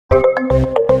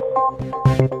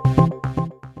So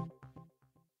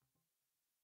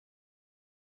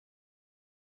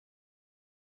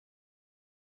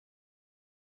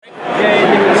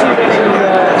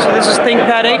this is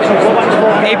ThinkPad 8,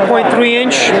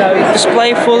 8.3-inch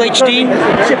display, full HD,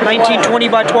 1920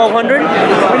 by 1200.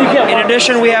 In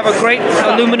addition, we have a great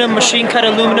aluminum, machine-cut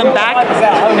aluminum back.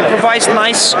 It provides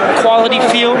nice quality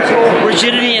feel,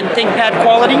 rigidity, and ThinkPad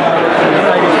quality.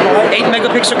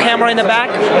 8-megapixel camera in the back,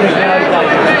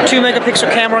 2-megapixel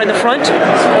camera in the front.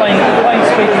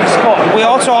 We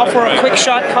also offer a quick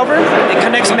shot cover. It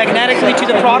connects magnetically to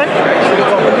the product,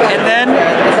 and then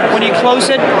when you close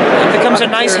it, it becomes a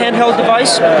nice handheld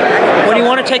device. When you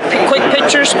want to take quick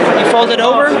pictures, you fold it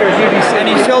over, and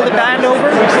you fill the band over,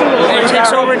 and it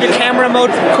takes over into camera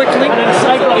mode quickly.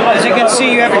 As you can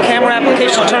see, you have your camera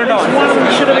application turned on.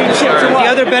 The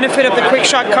other benefit of the quick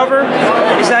shot cover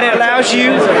is that it allows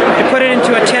you to put it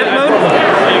into a temp mode.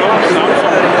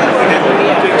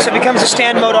 So it becomes a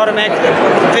stand mode automatically.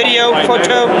 Video,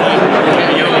 photo,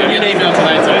 you name it.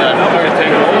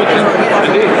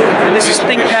 And this is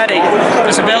ThinkPad 8.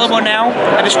 It's available now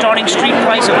at a starting street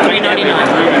price of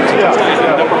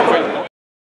 $399.